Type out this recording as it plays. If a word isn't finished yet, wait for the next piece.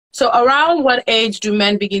So around what age do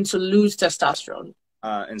men begin to lose testosterone?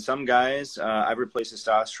 In some guys, I've replaced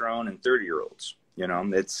testosterone in 30-year-olds. You know,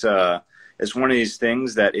 it's one of these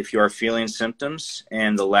things that if you are feeling symptoms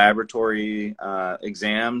and the laboratory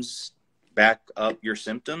exams back up your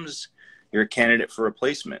symptoms, you're a candidate for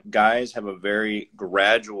replacement. Guys have a very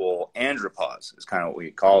gradual andropause, is kind of what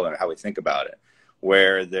we call it, how we think about it,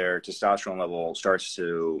 where their testosterone level starts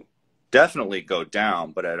to definitely go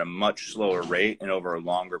down, but at a much slower rate and over a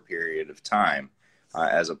longer period of time,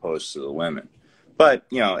 as opposed to the women. But,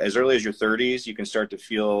 you know, as early as your 30s, you can start to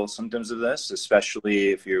feel symptoms of this, especially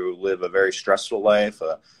if you live a very stressful life,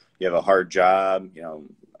 you have a hard job, you know,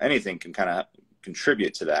 anything can kind of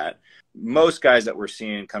contribute to that. Most guys that we're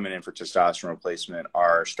seeing coming in for testosterone replacement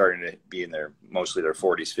are starting to be in mostly their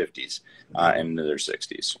 40s, 50s, and into their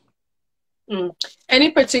 60s.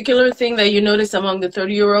 Any particular thing that you notice among the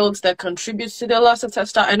 30-year-olds that contributes to their loss of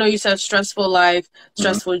testosterone? I know you said stressful life,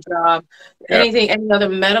 stressful job. Yeah. Any other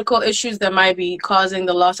medical issues that might be causing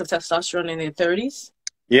the loss of testosterone in their 30s?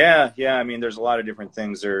 Yeah. I mean, there's a lot of different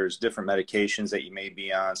things. There's different medications that you may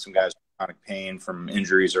be on. Some guys with chronic pain from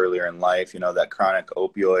injuries earlier in life. You know, that chronic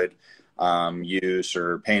opioid use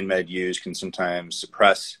or pain med use can sometimes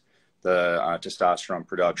suppress the testosterone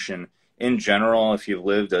production. In general, if you've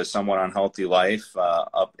lived a somewhat unhealthy life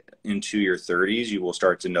up into your 30s, you will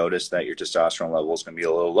start to notice that your testosterone level is going to be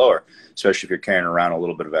a little lower, especially if you're carrying around a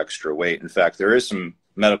little bit of extra weight. In fact, there is some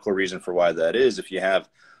medical reason for why that is. If you have,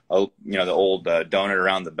 the old donut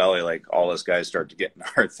around the belly, like all us guys start to get in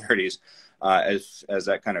our 30s, as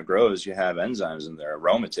that kind of grows, you have enzymes in there,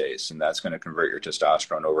 aromatase, and that's going to convert your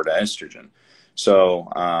testosterone over to estrogen.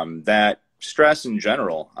 So that stress in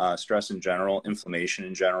general, inflammation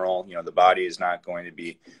in general, the body is not going to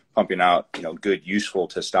be pumping out, good, useful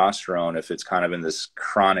testosterone if it's kind of in this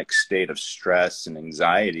chronic state of stress and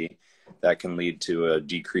anxiety that can lead to a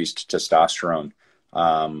decreased testosterone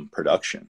production.